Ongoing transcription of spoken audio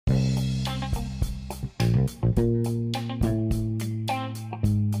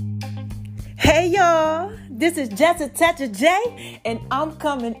Hey y'all, this is Just a Touch of J, and I'm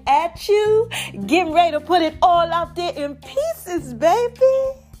coming at you, getting ready to put it all out there in pieces,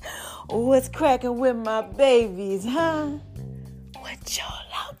 baby. What's cracking with my babies, huh? What y'all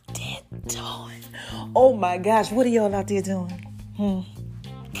out there doing? Oh my gosh, what are y'all out there doing?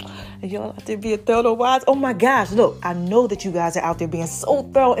 Are y'all out there being thorough wise? Oh my gosh, look, I know that you guys are out there being so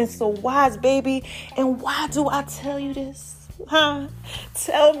thorough and so wise, baby. And why do I tell you this? Huh?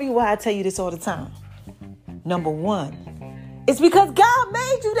 Tell me why I tell you this all the time. Number one, it's because God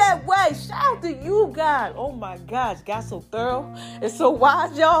made you that way. Shout out to you, God. Oh my gosh, God's so thorough and so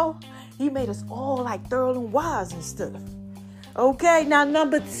wise, y'all. He made us all like thorough and wise and stuff. Okay, now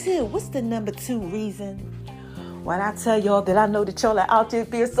number two. What's the number two reason? When I tell y'all that I know that y'all are out there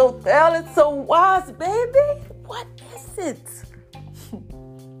being so thorough and so wise, baby. What is it?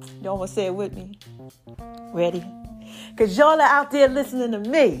 Y'all want to say it with me? Ready? Because y'all are out there listening to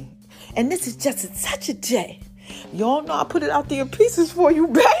me. And this is Just a Touch of J. Y'all know I put it out there in pieces for you,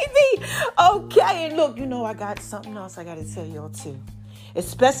 baby. Okay, and look, you know I got something else I got to tell y'all too.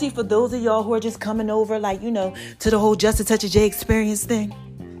 Especially for those of y'all who are just coming over, like, you know, to the whole Just a Touch of J experience thing.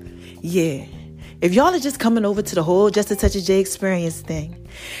 Yeah. If y'all are just coming over to the whole Just a Touch of J experience thing,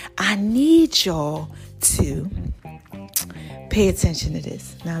 I need y'all to pay attention to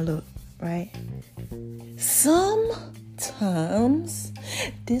this. Now look, right? Sometimes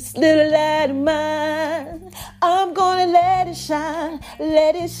this little light of mine, I'm gonna let it shine,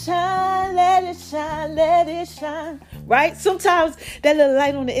 let it shine, let it shine, let it shine. Right? Sometimes that little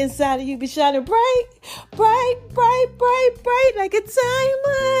light on the inside of you be shining bright, bright, bright, bright, bright, like a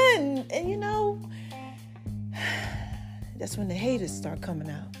diamond. And you know, that's when the haters start coming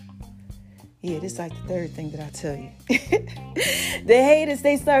out. Yeah, this is like the third thing that I tell you. The haters,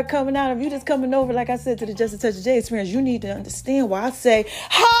 they start coming out. If you just coming over, like I said, to the Just a Touch of J experience, you need to understand why I say,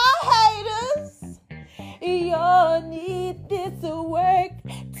 hi, haters. Y'all need this to work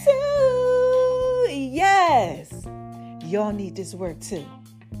too. Yes. Y'all need this work too.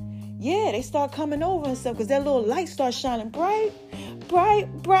 Yeah, they start coming over and stuff because that little light starts shining bright,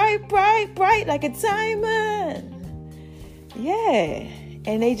 bright, bright, bright, bright, like a diamond. Yeah.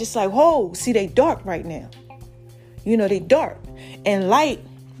 And they just like, whoa, see, they dark right now. You know, they dark. And light,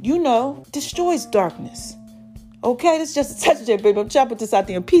 you know, destroys darkness. Okay, that's Just a Touch of J, baby. I'm chopping this out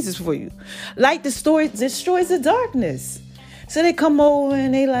there in pieces for you. Light destroys the darkness. So they come over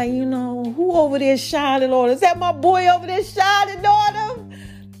and they like, you know, who over there shining on? Is that my boy over there shining on him?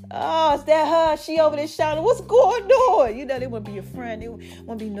 Oh, is that her? She over there shining. What's going on? You know, they want to be your friend. They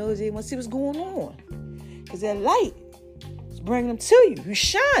want to be nosy. They want to see what's going on. Because that light, bring them to you. You're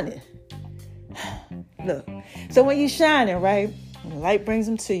shining. Look. So when you're shining, right? When the light brings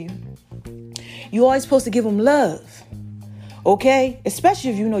them to you, you're always supposed to give them love. Okay?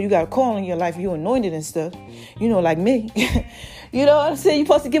 Especially if you know you got a call in your life, you're anointed and stuff. You know, like me. You know what I'm saying? You're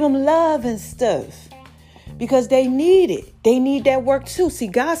supposed to give them love and stuff. Because they need it. They need that work too. See,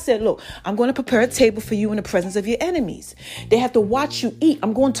 God said, look, I'm going to prepare a table for you in the presence of your enemies. They have to watch you eat.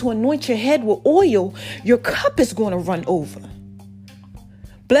 I'm going to anoint your head with oil. Your cup is going to run over.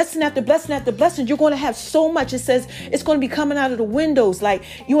 Blessing after blessing after blessing. You're going to have so much. It says it's going to be coming out of the windows. Like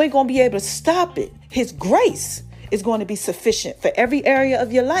you ain't going to be able to stop it. His grace is going to be sufficient for every area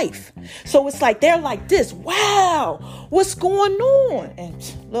of your life. So it's like they're like this. Wow, what's going on?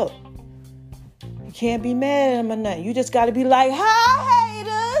 And look. You can't be mad at them or nothing. You just got to be like, hi,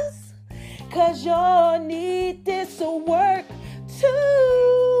 haters. Because y'all need this to work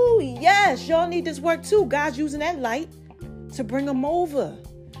too. Yes, y'all need this work too. God's using that light to bring them over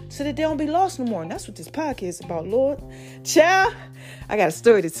so that they don't be lost no more. And that's what this podcast is about, Lord. Child, I got a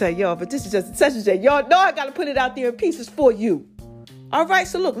story to tell y'all, but this is Just a Touch of J. Y'all know I got to put it out there in pieces for you. All right,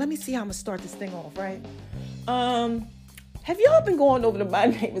 so look, let me see how I'm going to start this thing off, right? Have y'all been going over to My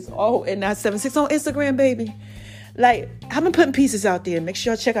Name is RO976 on Instagram, baby? Like, I've been putting pieces out there. Make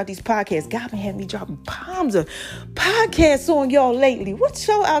sure y'all check out these podcasts. God been having me dropping pounds of podcasts on y'all lately. What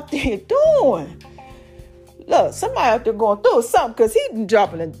y'all out there doing? Look, somebody out there going through something because he been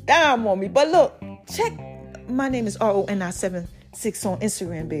dropping a dime on me. But look, check My Name is RO976 on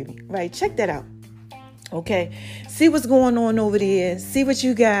Instagram, baby. Right? Check that out. Okay, see what's going on over there. See what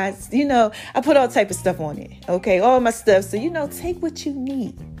you guys, you know, I put all type of stuff on it. Okay, all my stuff. So, you know, take what you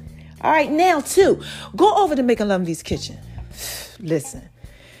need. All right, now, too, go over to Making Love V's Kitchen. Listen,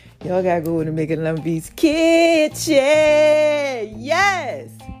 y'all got to go over to Making Love V's Kitchen. Yes,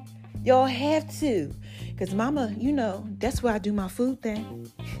 y'all have to. Because, mama, you know, that's where I do my food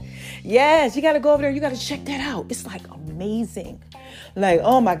thing. Yes, you got to go over there. You got to check that out. It's like amazing. Like,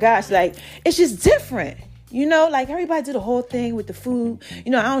 oh my gosh, like, it's just different. You know, like everybody do the whole thing with the food.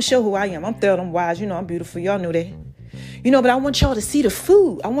 You know, I don't show who I am. I'm Thelma Wise. You know, I'm beautiful. Y'all know that. You know, but I want y'all to see the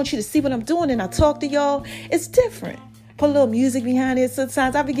food. I want you to see what I'm doing, and I talk to y'all. It's different. Put a little music behind it.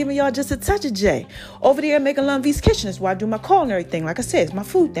 Sometimes I be giving y'all just a touch of J. Over there, making Lum V's Kitchen is where I do my culinary thing. Like I said, it's my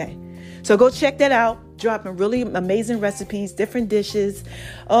food thing. So go check that out. Dropping really amazing recipes, different dishes.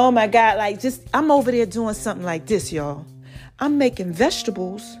 Oh my God. Like I'm over there doing something like this, y'all. I'm making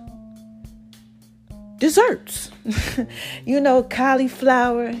vegetables desserts. You know,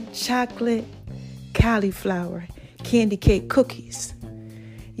 cauliflower, chocolate, cauliflower, candy cake cookies.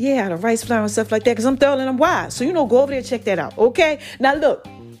 Yeah, the rice flour and stuff like that. Because I'm Thelma and I'm wise. So, you know, go over there and check that out. Okay? Now, look.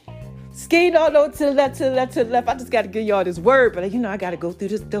 Skiing all over to the left, to the left, to the left. I just got to give y'all this word. But, you know, I got to go through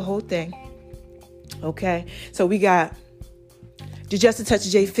the whole thing. Okay? So, we got the Just a Touch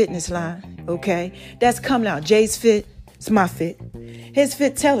of J fitness line. Okay? That's coming out. Jay's fit. It's my fit. His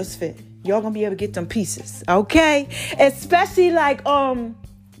fit, Taylor's fit. Y'all going to be able to get them pieces. Okay? Especially like,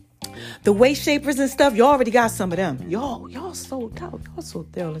 the waist shapers and stuff, y'all already got some of them. Y'all so out. Y'all so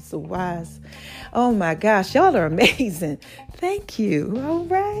thorough and so wise. Oh my gosh, y'all are amazing. Thank you. All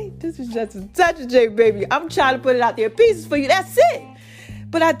right. This is Just a Touch of J, baby. I'm trying to put it out there. Pieces for you. That's it.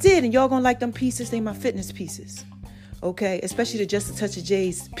 But I did, and y'all gonna like them pieces. They my fitness pieces. Okay, especially the Just a Touch of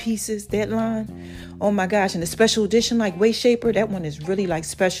J's pieces, that line. Oh my gosh, and the special edition like waist shaper, that one is really like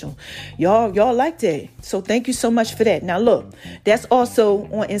special. Y'all like that. So thank you so much for that. Now look, that's also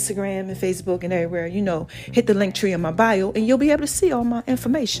on Instagram and Facebook and everywhere. You know, hit the link tree in my bio and you'll be able to see all my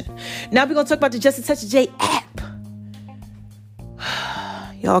information. Now we're gonna talk about the Just a Touch of J app.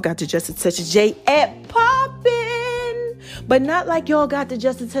 Y'all got the Just a Touch of J app popping, but not like y'all got the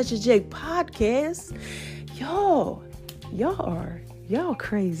Just a Touch of J podcast. Y'all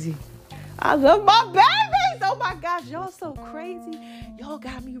crazy. I love my babies. Oh my gosh, y'all so crazy. Y'all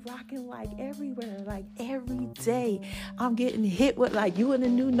got me rocking like everywhere, like every day. I'm getting hit with like, you in a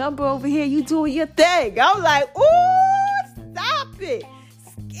new number over here, you doing your thing. I'm like, ooh, stop it.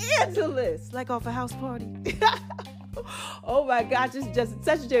 Scandalous. Like off a house party. Oh my gosh, it's Just a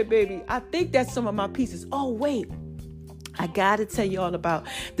Touch of J, baby. I think that's some of my pieces. Oh wait, I gotta tell you all about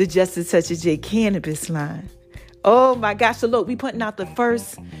the Just a Touch of J cannabis line. Oh my gosh. So look, we putting out the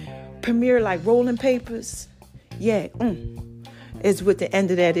first premiere like rolling papers. Yeah. It's what the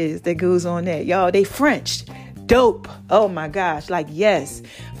end of that is. That goes on that. Y'all, they French. Dope. Oh my gosh. Like, yes.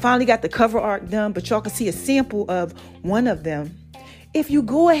 Finally got the cover art done, but y'all can see a sample of one of them. If you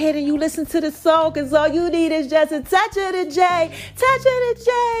go ahead and you listen to the song, because all you need is just a touch of the J. Touch of the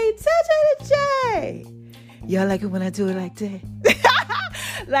J. Touch of the J. Y'all like it when I do it like that?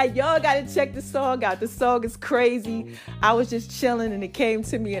 Like, y'all got to check the song out. The song is crazy. I was just chilling and it came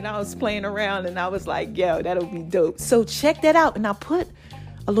to me and I was playing around and I was like, yo, that'll be dope. So check that out. And I put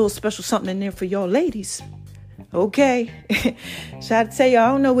a little special something in there for y'all ladies. Okay. Should I tell y'all, I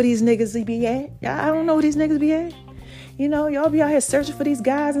don't know where these niggas be at. I don't know where these niggas be at. You know, y'all be out here searching for these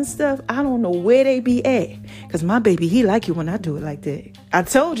guys and stuff. I don't know where they be at. Because my baby, he like it when I do it like that. I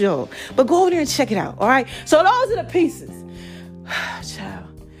told y'all. But go over there and check it out. All right. So those are the pieces.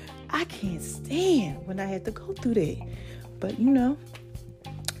 Child, I can't stand when I had to go through that. But, you know,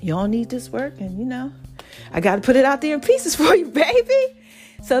 y'all need this work. And, you know, I got to put it out there in pieces for you, baby.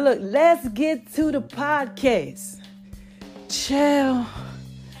 So, look, let's get to the podcast. Child,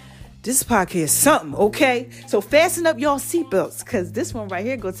 this podcast is something, okay? So fasten up y'all seatbelts, because this one right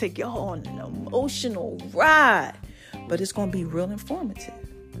here going to take y'all on an emotional ride. But it's going to be real informative.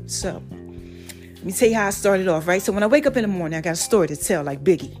 So, let me tell you how I started off, right? So when I wake up in the morning, I got a story to tell like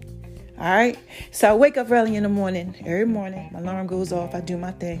Biggie. All right? So I wake up early in the morning. Every morning, my alarm goes off. I do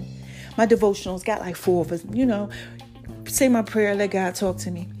my thing. My devotionals got like 4 of us. You know, say my prayer, let God talk to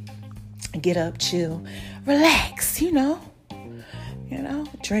me. Get up, chill, relax, you know.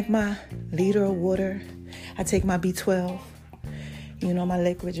 Drink my liter of water. I take my B12. You know, my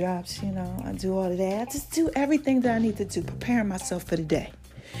liquid drops, you know. I do all of that. I just do everything that I need to do, preparing myself for the day.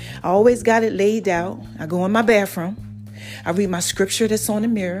 I always got it laid out. I go in my bathroom. I read my scripture that's on the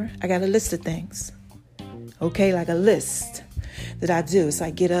mirror. I got a list of things. Okay, like a list that I do. It's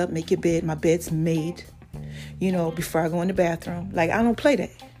like get up, make your bed. My bed's made, you know, before I go in the bathroom. Like, I don't play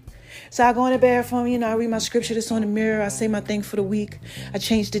that. So I go in the bathroom, you know, I read my scripture that's on the mirror. I say my thing for the week. I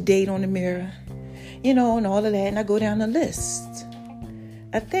change the date on the mirror, you know, and all of that. And I go down the list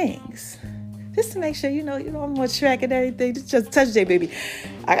of things. Just to make sure, you know, I'm on track and everything. Just a touch day, baby.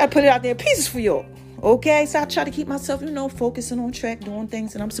 I got to put it out there in pieces for y'all. Okay? So I try to keep myself, you know, focusing on track, doing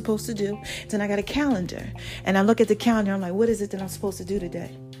things that I'm supposed to do. Then I got a calendar. And I look at the calendar. I'm like, what is it that I'm supposed to do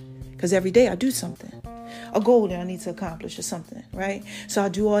today? Because every day I do something. A goal that I need to accomplish or something, right? So I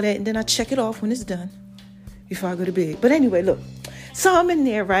do all that. And then I check it off when it's done. before I go to bed. But anyway, look. So I'm in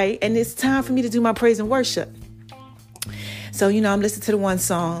there, right? And it's time for me to do my praise and worship. So, I'm listening to the one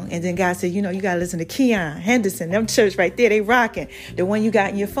song. And then God said, you got to listen to Keon Henderson. Them church right there, they rocking. The one you got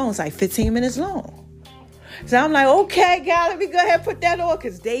in your phone is like 15 minutes long. So I'm like, okay, God, let me go ahead and put that on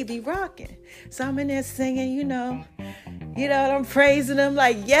because they be rocking. So I'm in there singing, I'm praising them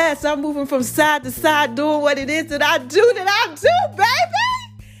like, yes, I'm moving from side to side doing what it is that I do, baby.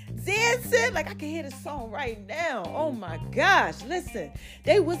 Dancing. Like I can hear the song right now. Oh my gosh. Listen,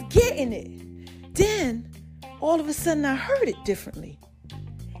 they was getting it. Then all of a sudden I heard it differently.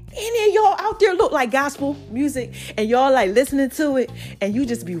 Any of y'all out there look like gospel music and y'all like listening to it and you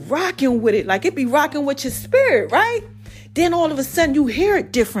just be rocking with it. Like it be rocking with your spirit, right? Then all of a sudden you hear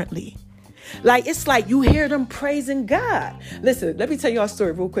it differently. Like it's like you hear them praising God. Listen, let me tell y'all a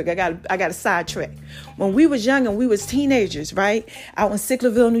story real quick. I got a sidetrack. When we was young and we was teenagers, right? Out in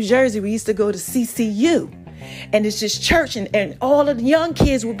Sicklerville, New Jersey, we used to go to CCU. And it's just church and all of the young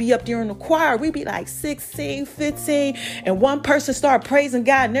kids would be up there in the choir. We'd be like 16, 15. And one person started praising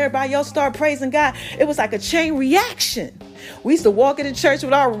God and everybody else started praising God. It was like a chain reaction. We used to walk into church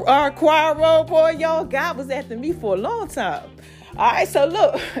with our choir roll, boy, y'all. God was after me for a long time. All right, so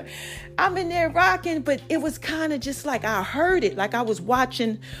look, I'm in there rocking, but it was kind of just like I heard it, like I was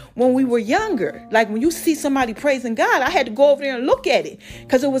watching when we were younger. Like when you see somebody praising God, I had to go over there and look at it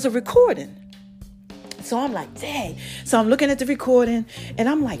because it was a recording. So I'm like, dang. So I'm looking at the recording and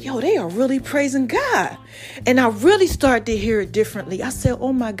I'm like, yo, they are really praising God. And I really started to hear it differently. I said,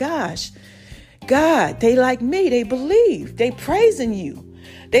 oh my gosh, God, they like me. They believe. They praising you.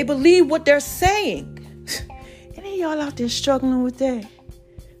 They believe what they're saying. Any of y'all out there struggling with that?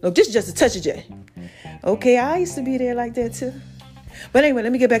 Look, this is just a touch of J. Okay, I used to be there like that too. But anyway,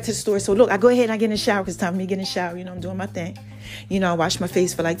 let me get back to the story. So look, I go ahead and I get in the shower because it's time for me to get in the shower. I'm doing my thing. I wash my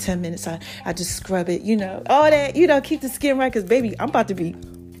face for like 10 minutes. I just scrub it, all that, keep the skin right. Because baby, I'm about to be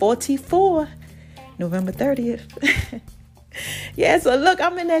 44, November 30th. Yeah, so look,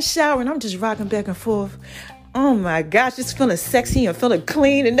 I'm in that shower and I'm just rocking back and forth. Oh my gosh, just feeling sexy and feeling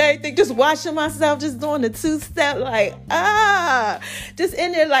clean and everything. Just washing myself, just doing the two-step like, just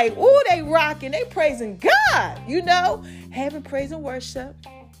in there like, ooh, they rocking, they praising God, having praise and worship.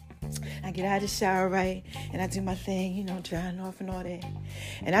 I get out of the shower, right? And I do my thing, drying off and all that.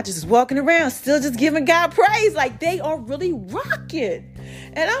 And I just walking around, still just giving God praise. Like they are really rocking.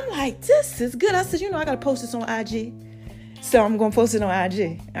 And I'm like, this is good. I said, I got to post this on IG. So I'm going to post it on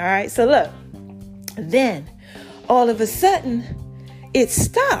IG. All right. So look, then all of a sudden it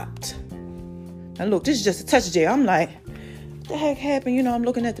stopped. Now look, this is just a touch of J. I'm like, what the heck happened? I'm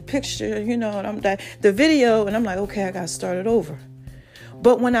looking at the picture, and I'm like the video and I'm like, okay, I got to start it over.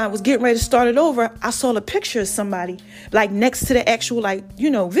 But when I was getting ready to start it over, I saw a picture of somebody like next to the actual,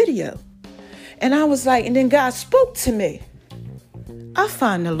 video. And I was like, and then God spoke to me. I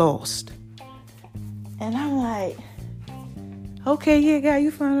find the lost. And I'm like, okay, yeah, God,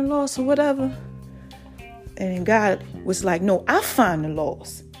 you find the lost or whatever. And then God was like, no, I find the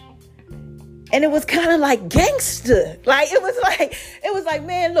lost. And it was kind of like gangster. It was like,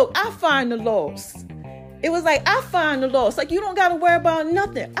 man, look, I find the lost. It was like, I find the lost. Like, you don't got to worry about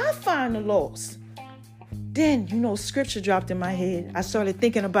nothing. I find the lost. Then, scripture dropped in my head. I started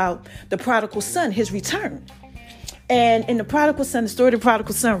thinking about the prodigal son, his return. And in the prodigal son, the story of the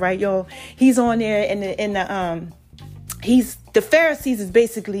prodigal son, right, y'all? He's on there the Pharisees is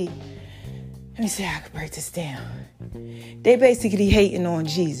basically, let me see how I can break this down. They basically hating on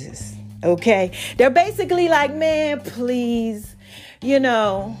Jesus, okay? They're basically like, man, please,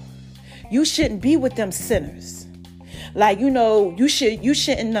 you shouldn't be with them sinners. Like, you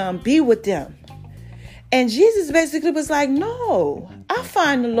shouldn't be with them. And Jesus basically was like, no, I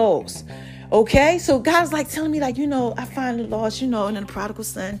find the lost. Okay, so God's like telling me like, I find the lost, and then the prodigal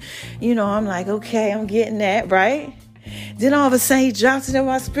son, I'm like, okay, I'm getting that, right? Then all of a sudden he drops it in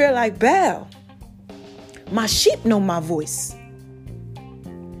my spirit like, bow. My sheep know my voice.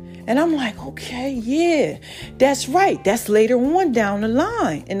 And I'm like, okay, yeah, that's right. That's later on down the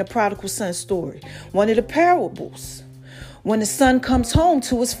line in the prodigal son story. One of the parables. When the son comes home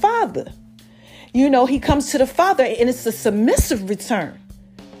to his father. He comes to the father and it's a submissive return.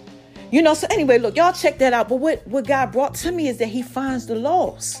 So anyway, look, y'all check that out. But what God brought to me is that he finds the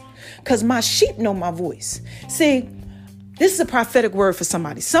lost. Because my sheep know my voice. See, this is a prophetic word for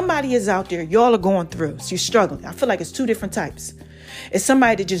somebody. Somebody is out there. Y'all are going through. So you're struggling. I feel like it's two different types. It's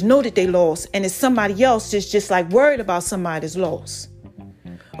somebody that just know that they lost. And it's somebody else that's just like worried about somebody that's lost.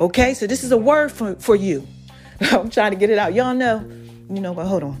 Okay, so this is a word for you. I'm trying to get it out. Y'all know. But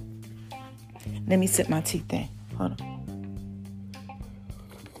hold on. Let me sip my tea thing. Hold on.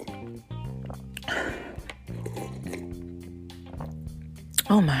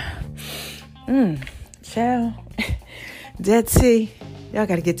 Oh my. Child. That tea. Y'all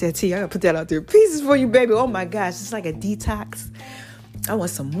got to get that tea. I got to put that out there. Pieces for you, baby. Oh my gosh. It's like a detox. I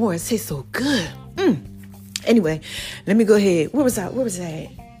want some more. It tastes so good. Anyway, let me go ahead. Where was I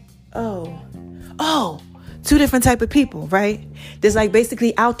at? Oh, two different type of people, right? There's like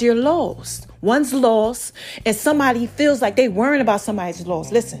basically out there lost. One's lost and somebody feels like they worrying about somebody's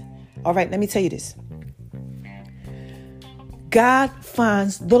lost. Listen. All right, let me tell you this. God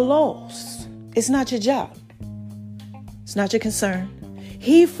finds the lost. It's not your job. It's not your concern.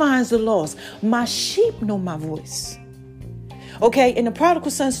 He finds the lost. My sheep know my voice. Okay, in the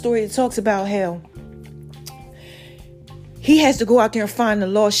prodigal son story, it talks about how he has to go out there and find the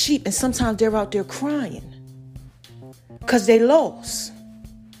lost sheep. And sometimes they're out there crying because they lost.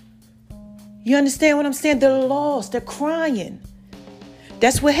 You understand what I'm saying? They're lost. They're crying.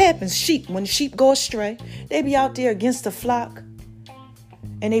 That's what happens. When sheep go astray, they be out there against the flock.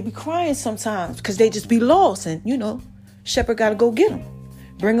 And they be crying sometimes because they just be lost. And, shepherd got to go get them.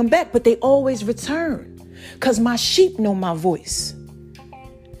 Bring them back. But they always return because my sheep know my voice.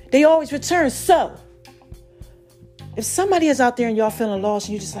 They always return. So if somebody is out there and y'all feeling lost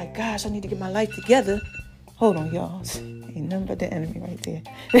and you're just like, gosh, I need to get my life together. Hold on, y'all. Ain't nothing but the enemy right there.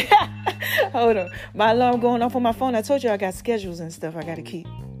 Hold on. My alarm going off on my phone. I told you I got schedules and stuff I got to keep.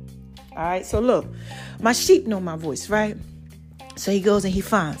 All right. So look, my sheep know my voice, right? So he goes and he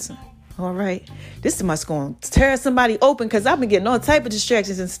finds them. All right. This must going to tear somebody open because I've been getting all type of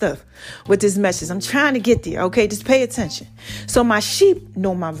distractions and stuff with this message. I'm trying to get there. Okay. Just pay attention. So my sheep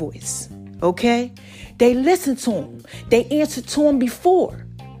know my voice. Okay. They listen to him. They answered to him before.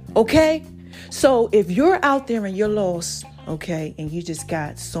 Okay. So if you're out there and you're lost, okay, and you just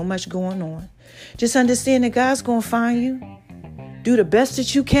got so much going on, just understand that God's going to find you. Do the best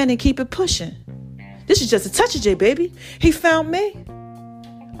that you can and keep it pushing. This is just a touch of J, baby. He found me.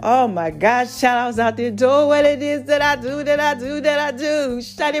 Oh my gosh, child, I was out there doing what it is that I do.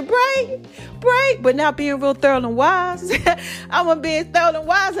 Shining bright, but not being real thorough and wise. I wasn't being thorough and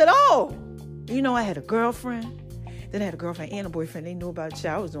wise at all. I had a girlfriend. Then I had a girlfriend and a boyfriend. They knew about it.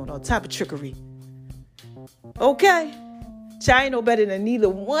 I was doing all type of trickery. Okay. I ain't no better than neither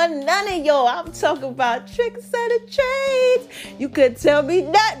one, none of y'all. I'm talking about tricks of the trades. You could tell me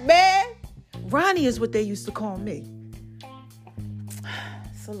that, man. Ronnie is what they used to call me.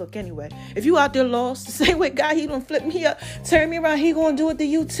 So look, anyway, if you out there lost, the same way God, he done flip me up, turn me around, he gonna do it to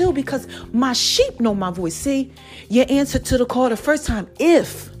you too, because my sheep know my voice. See, your answer to the call the first time,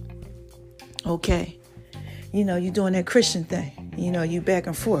 okay. You're doing that Christian thing. You back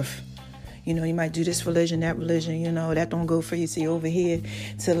and forth. You might do this religion, that religion, that don't go for you. See, over here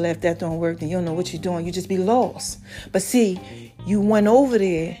to the left, that don't work. Then you don't know what you're doing. You just be lost. But see, you went over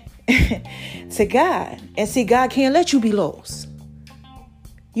there to God. And see, God can't let you be lost.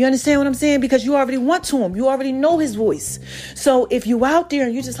 You understand what I'm saying? Because you already went to him. You already know his voice. So if you out there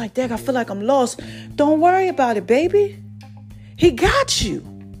and you're just like, dang, I feel like I'm lost. Don't worry about it, baby. He got you.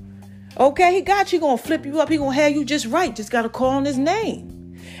 Okay, he got you. He gonna flip you up. He gonna have you just right. Just gotta call on his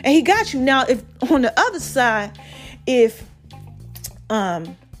name, and he got you. Now, if on the other side, if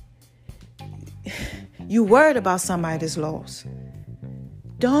you worried about somebody that's lost,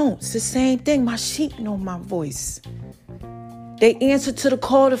 don't. It's the same thing. My sheep know my voice. They answered to the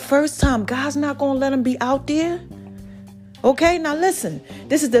call the first time. God's not gonna let them be out there. Okay, now listen.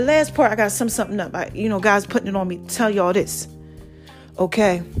 This is the last part. I got to sum something up. God's putting it on me to tell y'all this.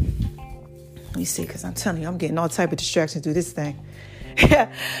 Okay. Let me see, because I'm telling you, I'm getting all type of distractions through this thing. Give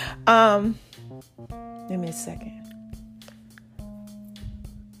me a second.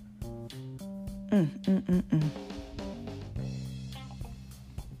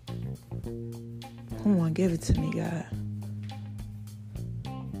 Come on, give it to me, God.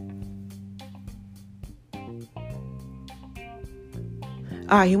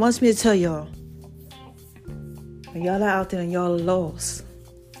 All right, he wants me to tell y'all. When y'all are out there and y'all are lost.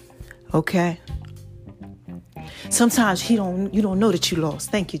 Okay. Sometimes you don't know that you lost.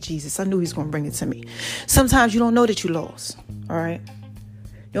 Thank you, Jesus. I knew he was going to bring it to me. Sometimes you don't know that you lost. All right.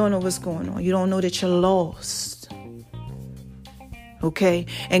 You don't know what's going on. You don't know that you're lost. Okay.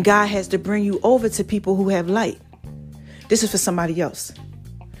 And God has to bring you over to people who have light. This is for somebody else.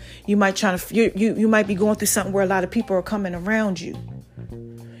 You might you might be going through something where a lot of people are coming around you.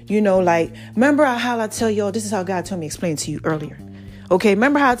 Remember how I tell y'all, this is how God told me to explain to you earlier. Okay,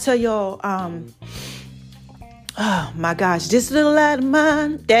 remember how I tell y'all, oh my gosh, this little light of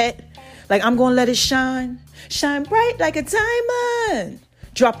mine, I'm going to let it shine bright like a diamond,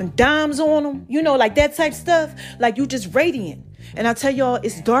 dropping dimes on them, that type stuff, like you just radiant. And I tell y'all,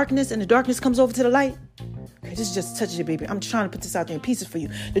 it's darkness and the darkness comes over to the light. Okay, this is just a touch of it, baby. I'm trying to put this out there in pieces for you.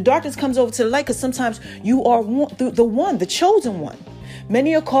 The darkness comes over to the light because sometimes you are the chosen one.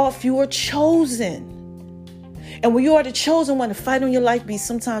 Many are called, few are chosen. And when you are the chosen one, the fight on your life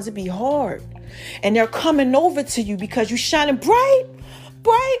sometimes it be hard. And they're coming over to you because you're shining bright,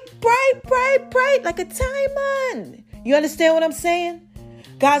 like a diamond. You understand what I'm saying?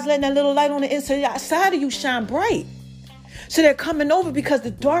 God's letting that little light on the inside of you shine bright. So they're coming over because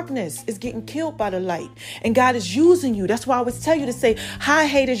the darkness is getting killed by the light. And God is using you. That's why I always tell you to say, hi,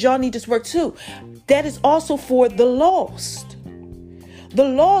 haters, y'all need this work too. That is also for the lost. The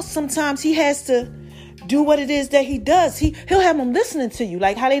lost, sometimes he has to do what it is that he does. He'll have them listening to you.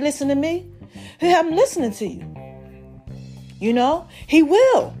 Like how they listen to me. He'll have them listening to you. You know, he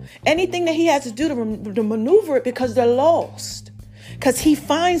will. Anything that he has to do to maneuver it because they're lost. Because he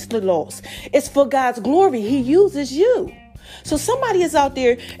finds the lost. It's for God's glory. He uses you. So somebody is out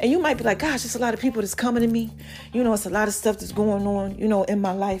there and you might be like, gosh, there's a lot of people that's coming to me. You know, it's a lot of stuff that's going on, you know, in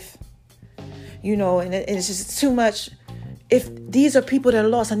my life. You know, and it's just too much. If these are people that are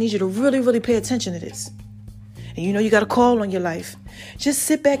lost, I need you to really, really pay attention to this. And you know, you got a call on your life. Just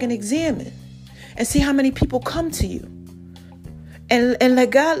sit back and examine and see how many people come to you. And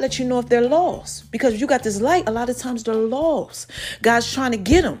let God let you know if they're lost. Because if you got this light, a lot of times they're lost. God's trying to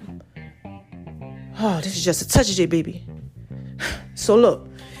get them. Oh, this is just a touch of it, baby. So look,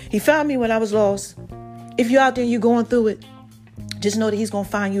 he found me when I was lost. If you're out there and you're going through it, just know that he's going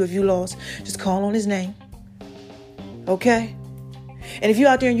to find you if you lost. Just call on his name. Okay? And if you're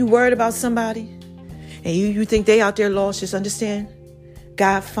out there and you're worried about somebody and you think they out there lost, just understand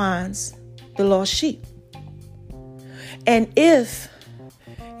God finds the lost sheep. And if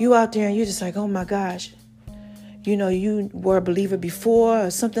you out there and you're just like, oh my gosh, you know, you were a believer before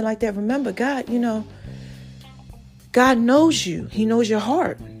or something like that, remember God, you know, God knows you. He knows your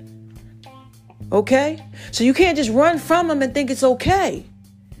heart. Okay? So you can't just run from him and think it's okay.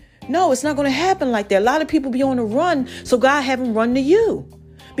 No, it's not going to happen like that. A lot of people be on the run, so God have them run to you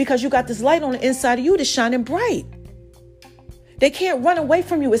because you got this light on the inside of you that's shining bright. They can't run away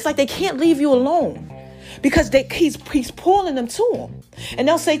from you. It's like they can't leave you alone because he's pulling them to him. And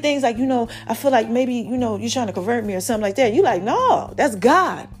they'll say things like, you know, I feel like maybe, you know, you're trying to convert me or something like that. You like, no, that's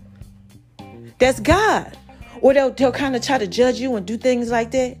God. That's God. Or they'll kind of try to judge you and do things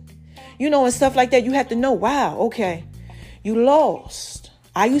like that. You know, and stuff like that. You have to know, wow, okay, you lost.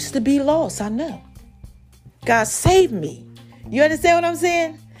 I used to be lost. I know. God saved me. You understand what I'm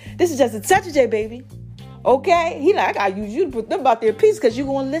saying? This is just a touch of J, baby. Okay? He like, I got to use you to put them about their peace because you're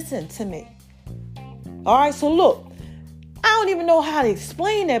going to listen to me. All right? So look, I don't even know how to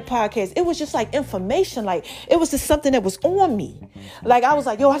explain that podcast. It was just like information. Like, it was just something that was on me. Like, I was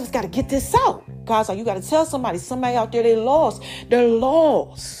like, yo, I just got to get this out. God's like, you got to tell somebody out there, they lost. They're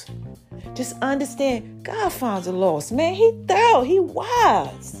lost. Just understand, God finds the lost. Man, he thorough. He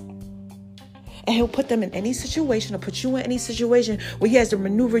wise. And he'll put them in any situation or put you in any situation where he has to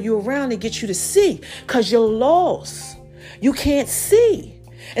maneuver you around and get you to see because you're lost. You can't see.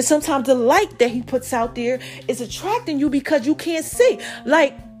 And sometimes the light that he puts out there is attracting you because you can't see.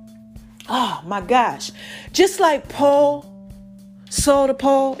 Like, oh my gosh. Just like Paul, Saul to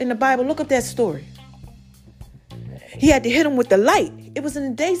Paul in the Bible. Look up that story. He had to hit him with the light. It was in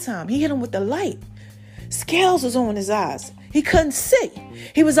the daytime. He hit him with the light. Scales was on his eyes. He couldn't see.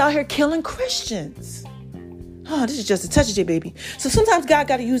 He was out here killing Christians. Oh, this is just a touch of it, baby. So sometimes God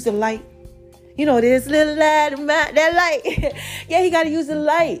got to use the light. You know, this little light, that light. Yeah, he got to use the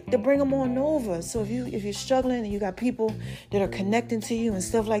light to bring them on over. So if you're struggling and you got people that are connecting to you and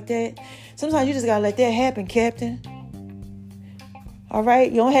stuff like that, sometimes you just got to let that happen, Captain. All right?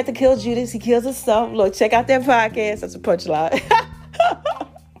 You don't have to kill Judas. He kills himself. Look, check out that podcast. That's a punchline.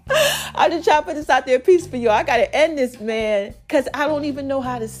 I'm just trying to put this out there, peace for you. I got to end this, man, because I don't even know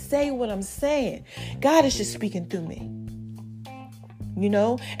how to say what I'm saying. God is just speaking through me. You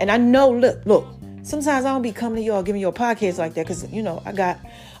know? And I know, look, sometimes I don't be coming to y'all giving you a podcast like that because, you know, I got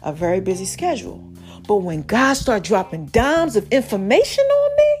a very busy schedule. But when God start dropping dimes of information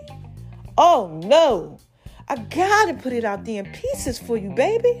on me, oh, no. I got to put it out there in pieces for you,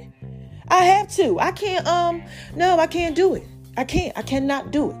 baby. I have to. I can't, no, I can't do it. I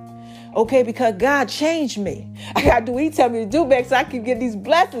cannot do it. Okay, because God changed me. I got to do what he tell me to do back so I can get these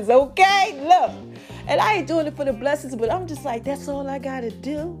blessings, okay? Look. And I ain't doing it for the blessings, but I'm just like, that's all I got to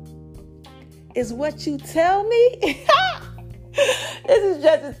do is what you tell me. This is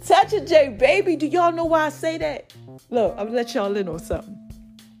just a touch of J, baby. Do y'all know why I say that? Look, I'm going to let y'all in on something.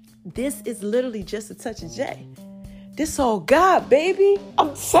 This is literally just a touch of J. This all God, baby.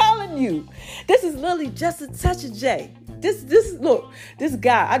 I'm telling you. This is literally just a touch of J. This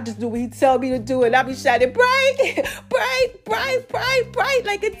guy, I just do what he tell me to do, and I be shouting, bright, bright, bright, bright, bright,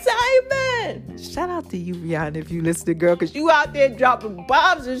 like a diamond. Shout out to you, Rihanna, if you listen, girl, because you out there dropping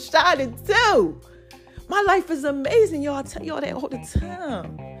bombs and shining too. My life is amazing, y'all. I tell y'all that all the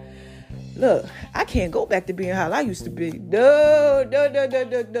time. Look, I can't go back to being how I used to be. No.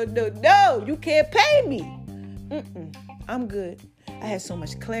 You can't pay me. I'm good. I had so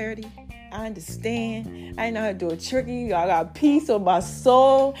much clarity. I understand. I know how to do a tricky. I got peace on my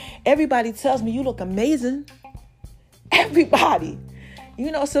soul. Everybody tells me you look amazing. Everybody.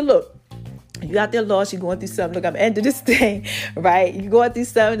 So look, you out there lost, you're going through something. Look, I'm ending this thing, right? You're going through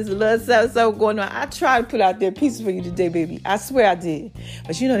something. There's a little something going on. I tried to put out there pieces for you today, baby. I swear I did.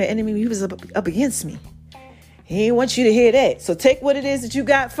 But the enemy, he was up against me. He didn't want you to hear that. So take what it is that you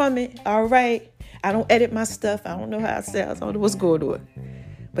got from it, all right? I don't edit my stuff. I don't know how it sounds. I don't know what's going on.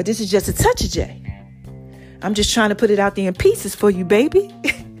 But this is just a touch of J. I'm just trying to put it out there in pieces for you, baby.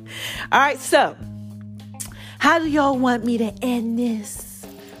 All right, so how do y'all want me to end this?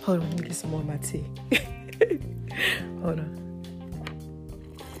 Hold on, let me get some more of my tea. Hold on.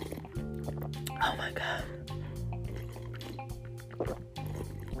 Oh, my God.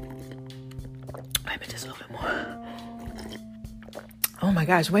 Maybe just a little bit more. Oh, my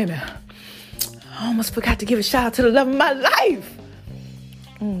gosh, wait a minute. I almost forgot to give a shout out to the love of my life.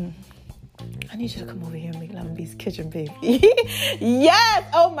 I need you to come over here and make Lemon B's kitchen, baby. Yes!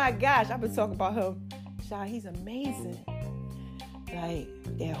 Oh, my gosh. I've been talking about him. Child, he's amazing. Like,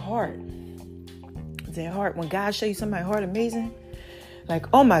 their heart. When God show you somebody's heart amazing, like,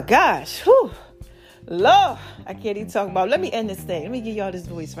 oh, my gosh. Whew. Lord, I can't even talk about it. Let me end this thing. Let me give y'all this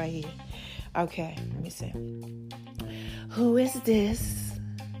voice right here. Okay, let me see. Who is this?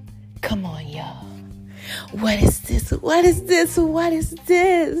 Come on, y'all. What is this? What is this? What is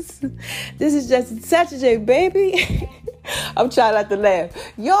this? This is just a touch of J, baby. I'm trying not to laugh.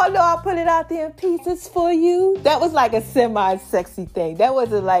 Y'all know I put it out there in pieces for you. That was like a semi-sexy thing. That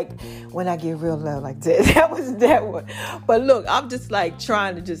wasn't like when I get real loud like this. That was that one. But look, I'm just like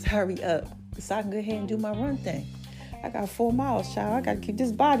trying to just hurry up so I can go ahead and do my run thing. I got 4 miles, child. I got to keep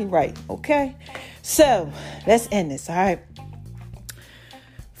this body right, okay? So, let's end this, all right?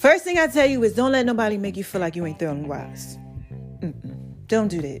 First thing I tell you is don't let nobody make you feel like you ain't throwing wise. Don't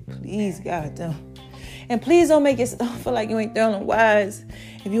do that. Please, God, don't. And please don't make yourself feel like you ain't throwing wise.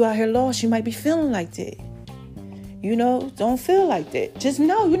 If you out here lost, you might be feeling like that. Don't feel like that. Just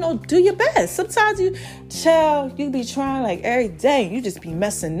know, do your best. Sometimes you be trying like every day. You just be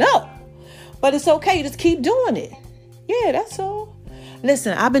messing up. But it's okay. You just keep doing it. Yeah, that's all.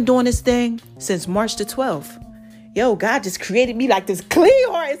 Listen, I've been doing this thing since March the 12th. Yo, God just created me like this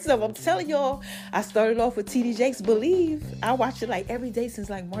clean heart and stuff. I'm telling y'all, I started off with T.D. Jakes' Believe. I watch it like every day since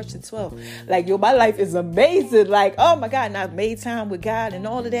like March the 12th. Like, my life is amazing. Like, oh my God, and I've made time with God and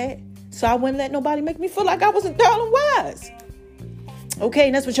all of that. So I wouldn't let nobody make me feel like I wasn't thorough and wise. Okay,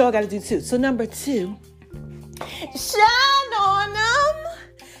 and that's what y'all got to do too. So number 2, shine on them,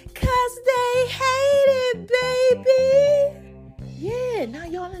 'cause they hate it, baby. Yeah, now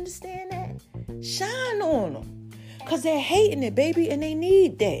y'all understand that? Shine on them. Because they're hating it, baby, and they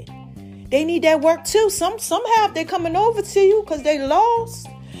need that. They need that work too. Somehow they're coming over to you because they lost.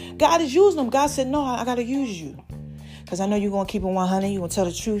 God is using them. God said, no, I got to use you. Because I know you're going to keep it 100. You're going to tell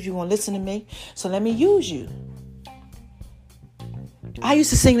the truth. You're going to listen to me. So let me use you. I used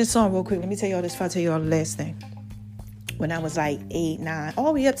to sing this song real quick. Let me tell you all this before I tell you all the last thing. When I was like 8, 9, all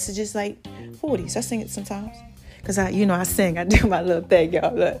the way up to just like 40s. I sing it sometimes. Because I sing. I do my little thing,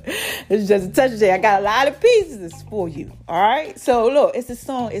 y'all. Look, it's just a touch of day. I got a lot of pieces for you. All right? So, look, it's a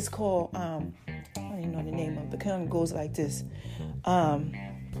song. It's called, I don't even know the name of it. It kind of goes like this.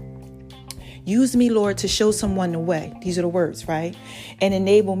 Use me, Lord, to show someone the way. These are the words, right? And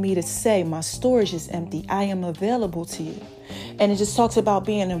enable me to say, my storage is empty. I am available to you. And it just talks about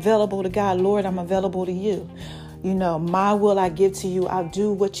being available to God. Lord, I'm available to you. My will I give to you. I'll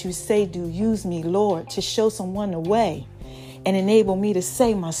do what you say do. Use me, Lord, to show someone the way and enable me to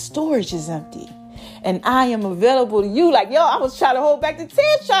say my storage is empty and I am available to you. Like, I was trying to hold back the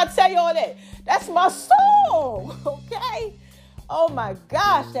tears trying to tell you all that. That's my song, okay? Oh, my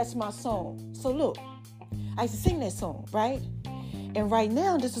gosh, that's my song. So, look, I used to sing that song, right? And right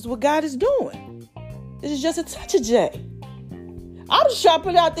now, this is what God is doing. This is just a touch of J. I'm just trying to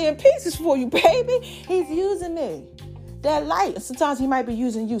put it out there in pieces for you, baby. He's using me. That light. And sometimes he might be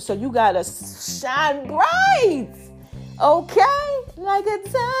using you. So you got to shine bright. Okay? Like a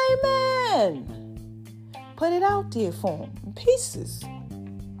diamond. Put it out there for him in pieces.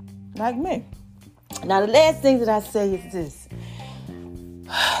 Like me. Now, the last thing that I say is this.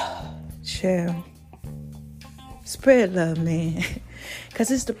 Chill. Spread love, man.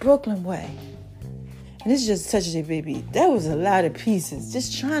 Because it's the Brooklyn way. And it's just Touch J, baby. That was a lot of pieces.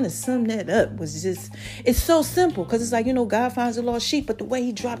 Just trying to sum that up was just, it's so simple. Because it's like, God finds a lost sheep. But the way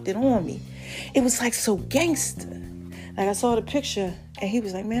he dropped it on me, it was like so gangster. Like I saw the picture and he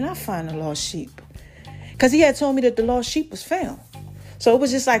was like, man, I find a lost sheep. Because he had told me that the lost sheep was found. So it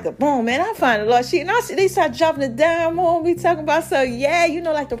was just like a boom, man, I find a lost sheep. And they start dropping it down on me, talking about, so yeah,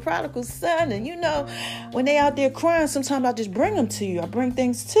 like the prodigal son. And when they out there crying, sometimes I just bring them to you. I bring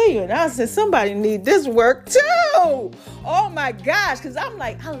things to you. And I said, somebody need this work too. Oh my gosh. Because I'm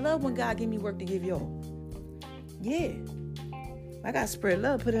like, I love when God give me work to give y'all. Yeah. I got to spread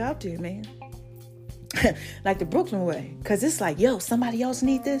love, put it out there, man. Like the Brooklyn way. Because it's like, somebody else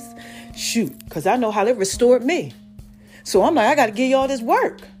need this? Shoot. Because I know how it restored me. So I'm like, I got to give y'all this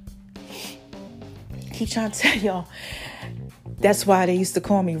work. Keep trying to tell y'all. That's why they used to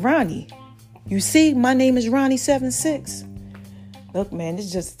call me Ronnie. You see, my name is Ronnie76. Look, man,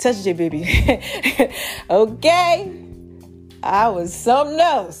 it's just Touch J, baby. Okay. I was something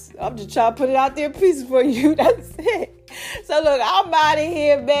else. I'm just trying to put it out there in pieces for you. That's it. So look, I'm out of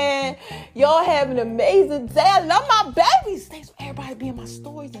here, man. Y'all have an amazing day. I love my babies. Thanks for everybody being my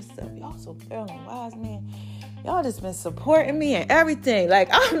stories and stuff. Y'all so thorough and wise, man. Y'all just been supporting me and everything. Like,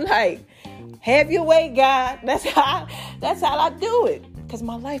 I'm like, have your way, God. That's how I do it. Because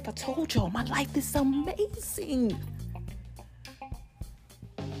my life, I told y'all, my life is amazing.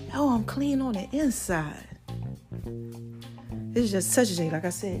 I'm clean on the inside. It's just Touch J, like I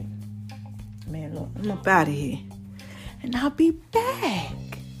said. Man, look, I'm up out of here. And I'll be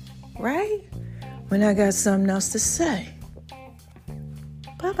back, right? When I got something else to say.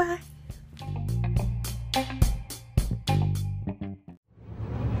 Bye-bye.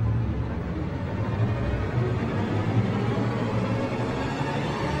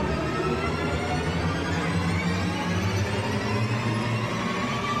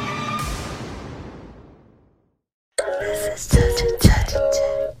 This is just a Touch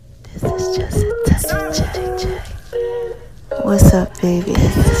J. What's up, baby?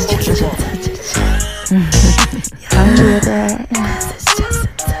 This is just a Touch J. Y'all hear that? This is just a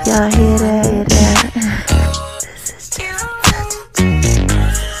Touch J. Y'all hear that? This is just a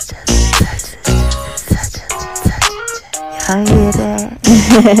Touch J. Y'all hear that?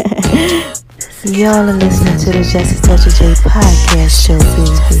 Y'all are listening to the Just a Touch J podcast show,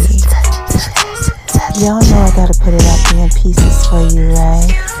 baby. Y'all know I gotta put it out there in pieces for you, right?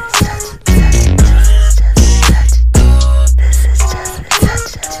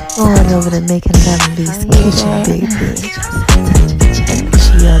 Going over to making lemon beats in the kitchen, baby.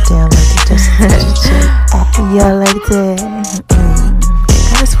 She all down like the Just a Touch J. Y'all like that?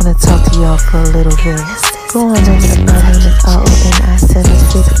 I just wanna talk to y'all for a little bit. Going over to my name is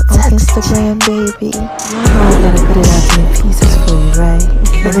RONI76 on Instagram, baby. Y'all know I gotta put it out there in pieces for you, right?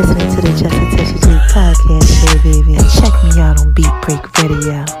 You're listening to the Just a Touch J podcast show, baby. And check me out on Beat Break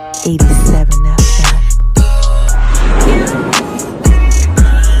Radio, 87 FM.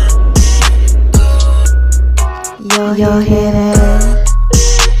 Y'all hear that?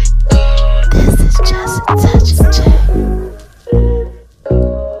 This is Just a Touch J.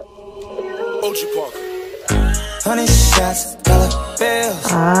 Ochi Parker. 100 shots, dollar bills.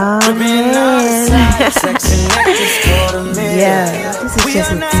 Oh, man. Yeah, this is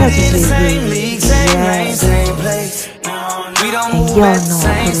Just a Touch J, baby. Yeah. And y'all know I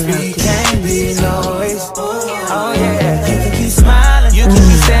put it out there. Oh yeah, you can keep smiling, you can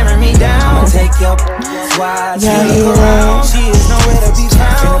keep staring me down. Take your watch, she is nowhere to be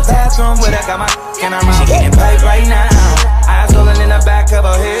found. In the bathroom where I got my camera, she getting paid right now. Eyes rolling in the back of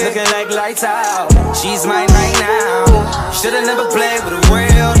her head, looking like lights out. She's mine right now. Should've never played with the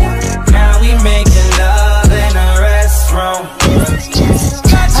world. Now we making love in a restroom.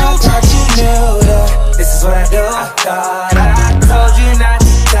 I thought you knew that this is what I do. I told you not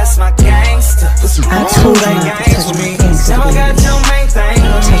to test my gangster. I told you not to touch my gangster, now I got your main thing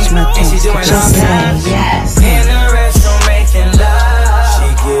with me, touch my and she gangster. doing Just all say kinds. yes. In the restroom making love, she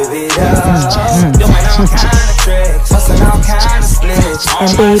give it up, doing all kind of tricks, busting all kind of splits.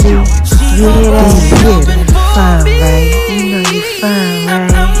 And baby, you hear that? You fine, right? You know you fine,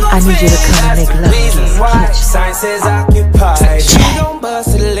 right? I need you to come and make love to me. Sign says occupied. You don't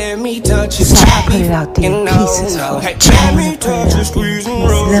bust it, let me touch it. So I put it out there in pieces for you. Let me touch it, squeeze and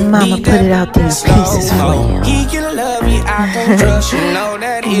roll. Let mama put it out there in pieces for you. He can love me, I can trust you. Know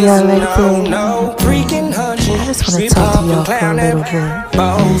that is Y'all like that? no freaking hunching. I just wanna talk to y'all for a little bit.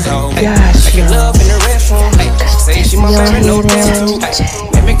 Gosh, making love in the restroom. Say she my Y'all favorite, no hear doubt that?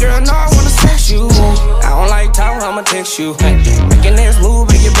 too. Baby girl, no, I wanna sex you. I don't like talk, I'ma text you. Making this move,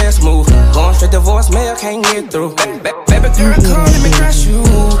 be your best move. Going straight to voicemail, can't get through. Baby girl, come let me crush you.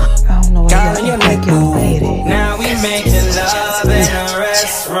 I don't know why y'all think y'all made it. Now we making love in a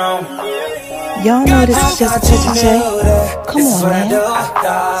restroom. Y'all know this is just a touch of J. Come on, man.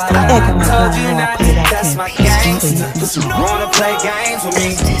 Stop acting like y'all know I put it out there in peace. Wanna play games with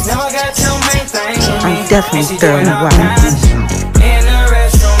me? Now I got your main thing with me. I'm definitely thoroughly right. In the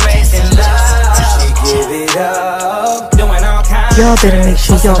restroom making love, she give it up. Doing all kinds. Y'all better make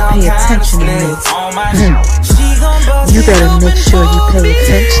sure y'all pay attention to me. You better make sure you pay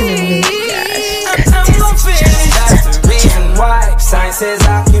attention to me, guys. Cause this is just a reason why science is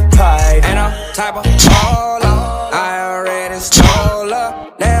occupied. And I'm type of baller. I already stole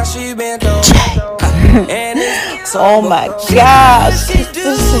her. Now she been through. Oh my gosh, this is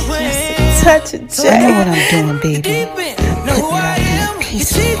just a touch of J. I know what I'm doing, baby. I'm putting it out there in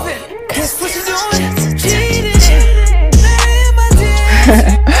peace. Cause this is just a touch of J.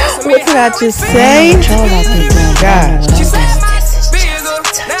 What did I just say? Y'all out there doing God.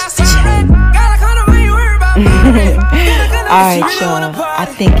 Alright, y'all. I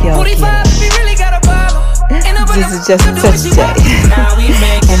think y'all get it. This is just a touch of J. And I'm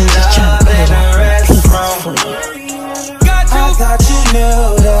just trying to put it out there in pieces for you. I thought you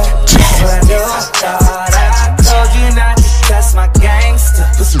knew that. I told you not to test my gangster.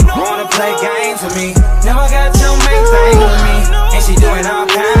 Wanna play games with me? Now I got your main thing with me, and she doing all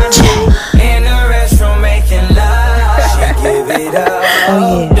kinds of in the restroom making love. She give it up.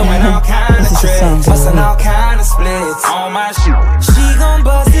 Oh yeah, doing all kinds of tricks, busting all kinds of splits on my shoe. She gon'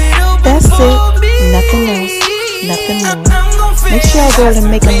 bust it up. That's it. Nothing else. Nothing more. Make sure y'all go and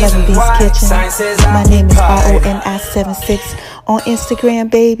make 11 B's Kitchen. My name is RONI76 on Instagram,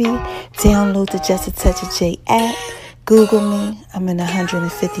 baby. Download the Just a Touch of J app. Google me. I'm in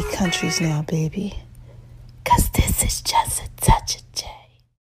 150 countries now, baby. Cause this is just a touch of J.